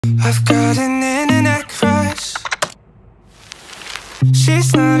I've got an internet crush.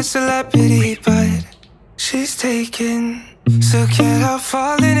 She's not a celebrity, but she's taken. So can't help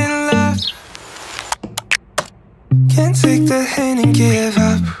falling in love. Can't take the hint and give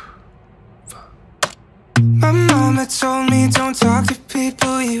up. My mama told me don't talk to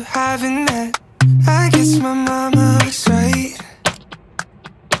people you haven't met. I guess my mama was right,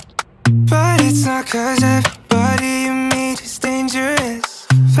 but it's not 'cause everybody you meet is dangerous,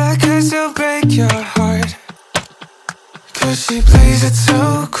 but 'cause they'll break your heart. 'Cause she plays it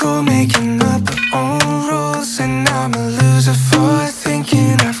so cool, making up her own rules, and I'm a loser for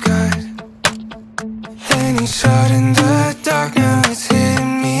thinking I've got any shot in the dark. Now it's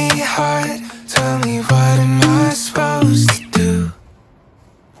hitting me hard. Tell me, what am I supposed to do?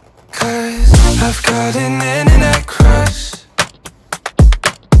 'Cause I've got an internet crush.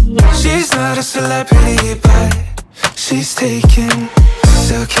 She's not a celebrity, but she's taken.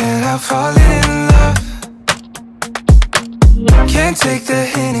 Still can't help falling in love. Can't take the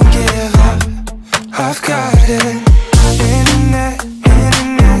hint and give up. I've got an internet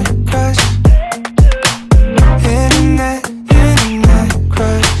crush. Internet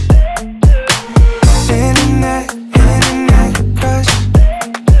crush. Internet crush.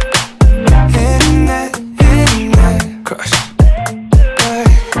 Internet crush.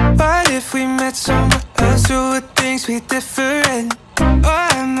 But if we met somewhere else, would things be different? Or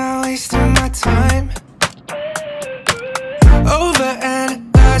am I wasting my time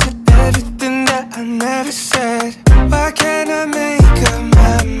overanalyzing everything that I never said? Why can't I make up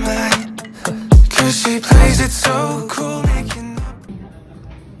my mind? 'Cause she plays it so cool, making up.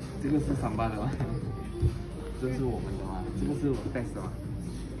 这个是3八的吗？这是我们的吗？这个是我 test 的吗？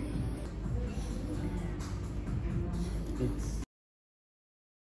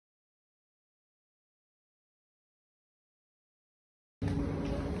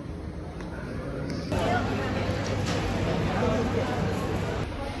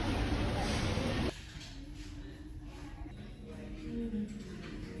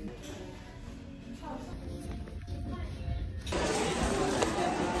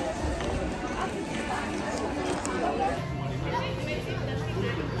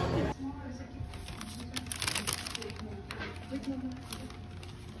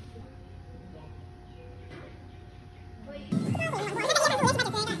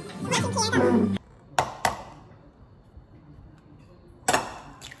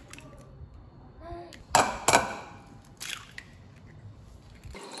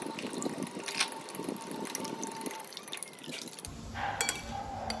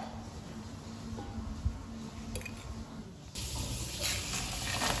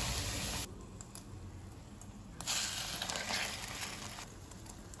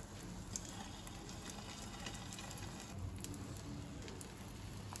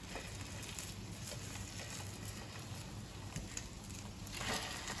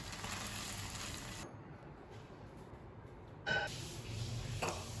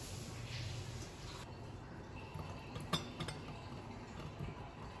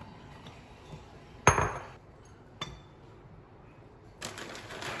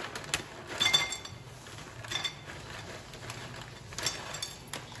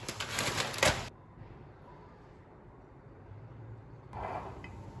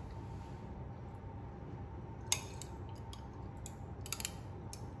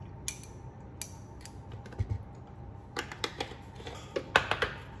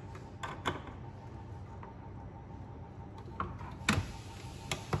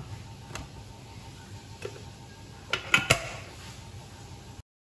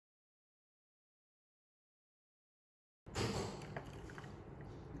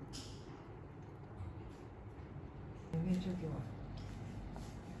 就给我，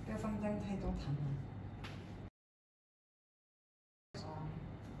不要放这样太多糖了。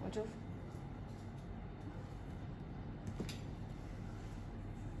我就。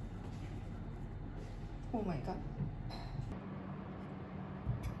Oh my god！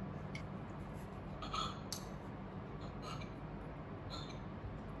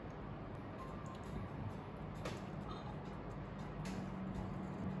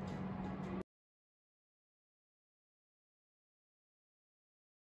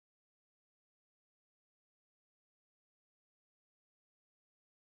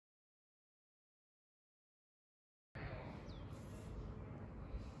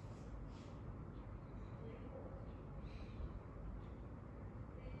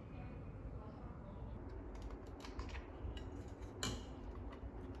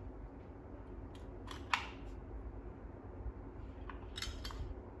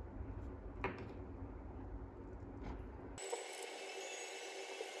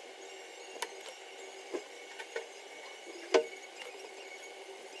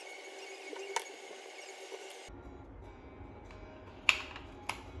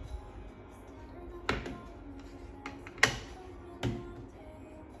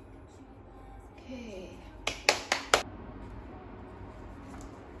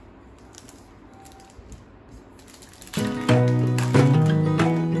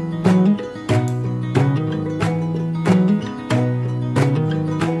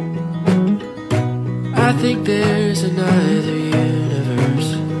 I think there's another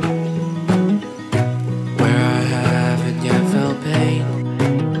universe where I haven't yet felt pain.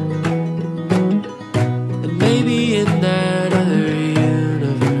 And maybe in that other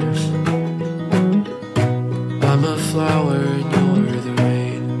universe, I'm a flower and you're the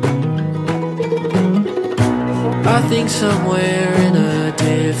rain. I think somewhere in a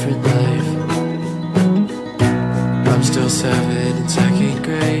different life, I'm still 7 in 2nd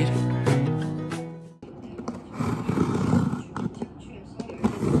grade.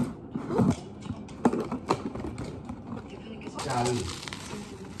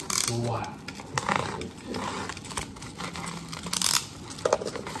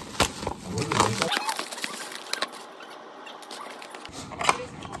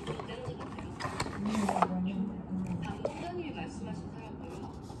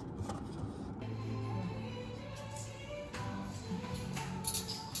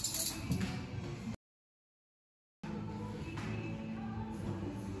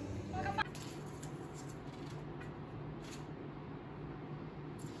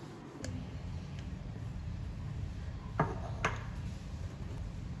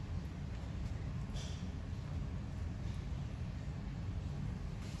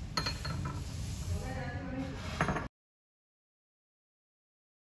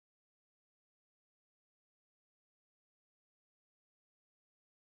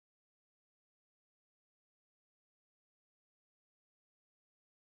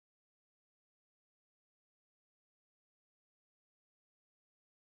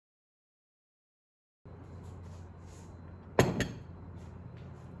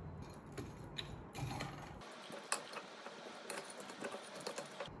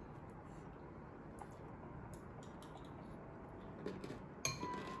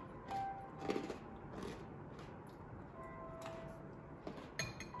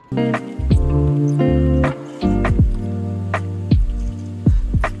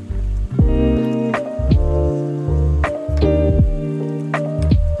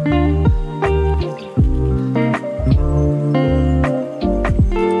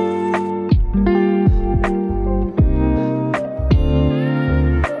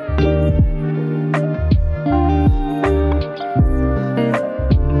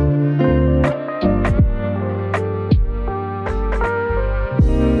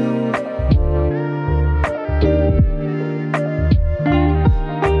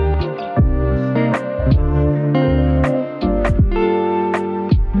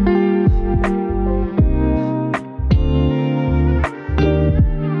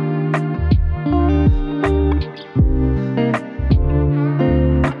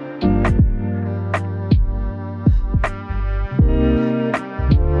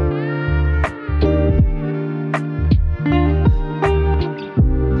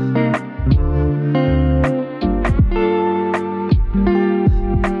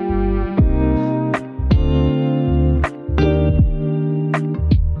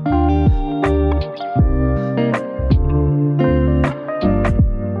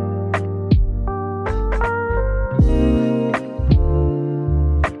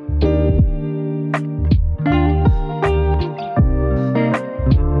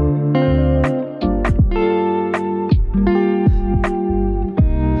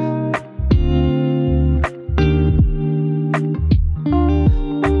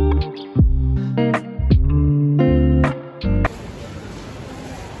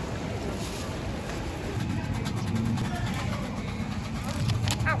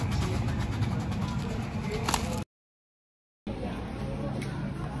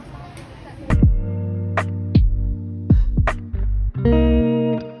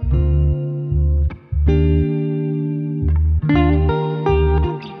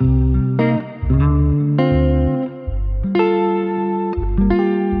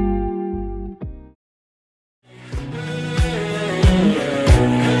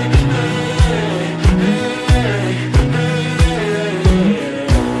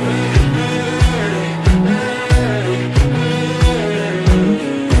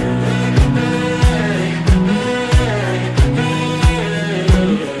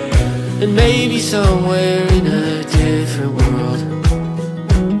 And maybe somewhere in a different world,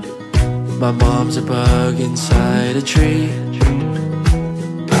 my mom's a bug inside a tree.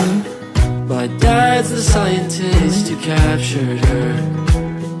 My dad's the scientist who captured her,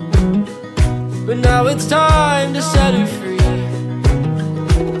 but now it's time to set her free.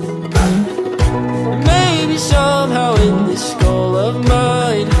 Maybe somehow in this skull of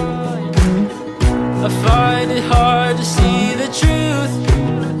mine, I find it hard to see the truth,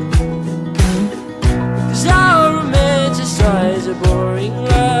 'cause I'll romanticize a boring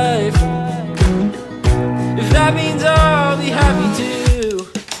life that means I'll be happy too.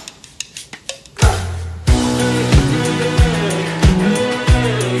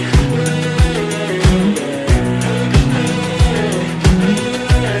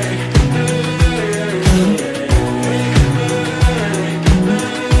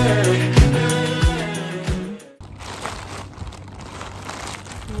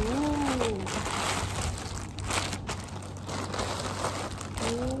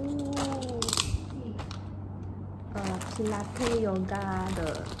皮拉佩yoga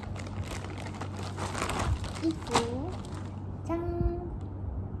的衣服，锵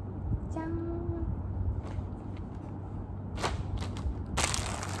锵，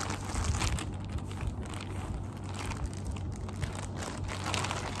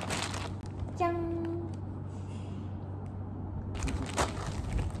锵。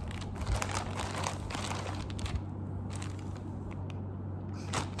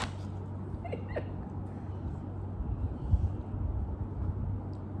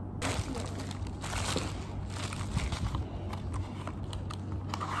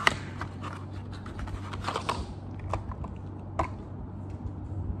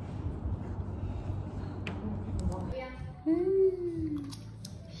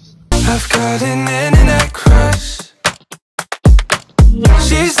I've got an internet crush.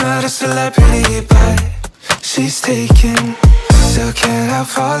 She's not a celebrity, but she's taken. Still can't help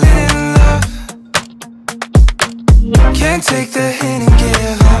falling in love. Can't take the hint and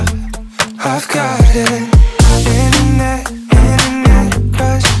give up. I've got an internet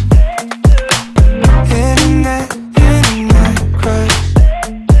crush. Internet crush.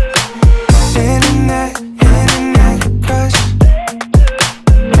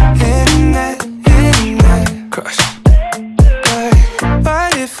 Internet crush. Crush.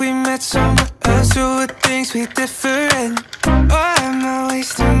 But if we met somewhere else, would things be different? Or am I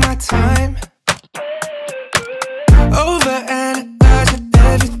wasting my time overanalyzing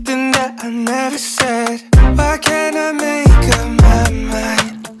everything that I never said? Why can't I make up my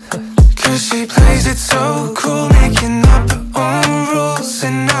mind? Cause she plays it so cool, making up her own rules,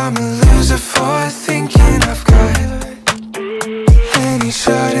 and I'm a loser for thinking I've got any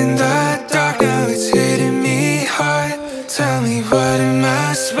shot in the dark. Now it's hitting me hard. Tell me, what am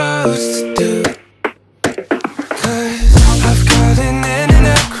I supposed to do? Cause I've got an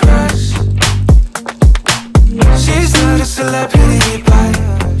internet crush. She's not a celebrity, but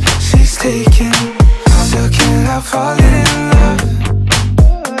she's taken. Still can't help falling in love.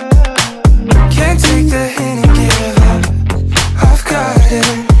 Can't take the hint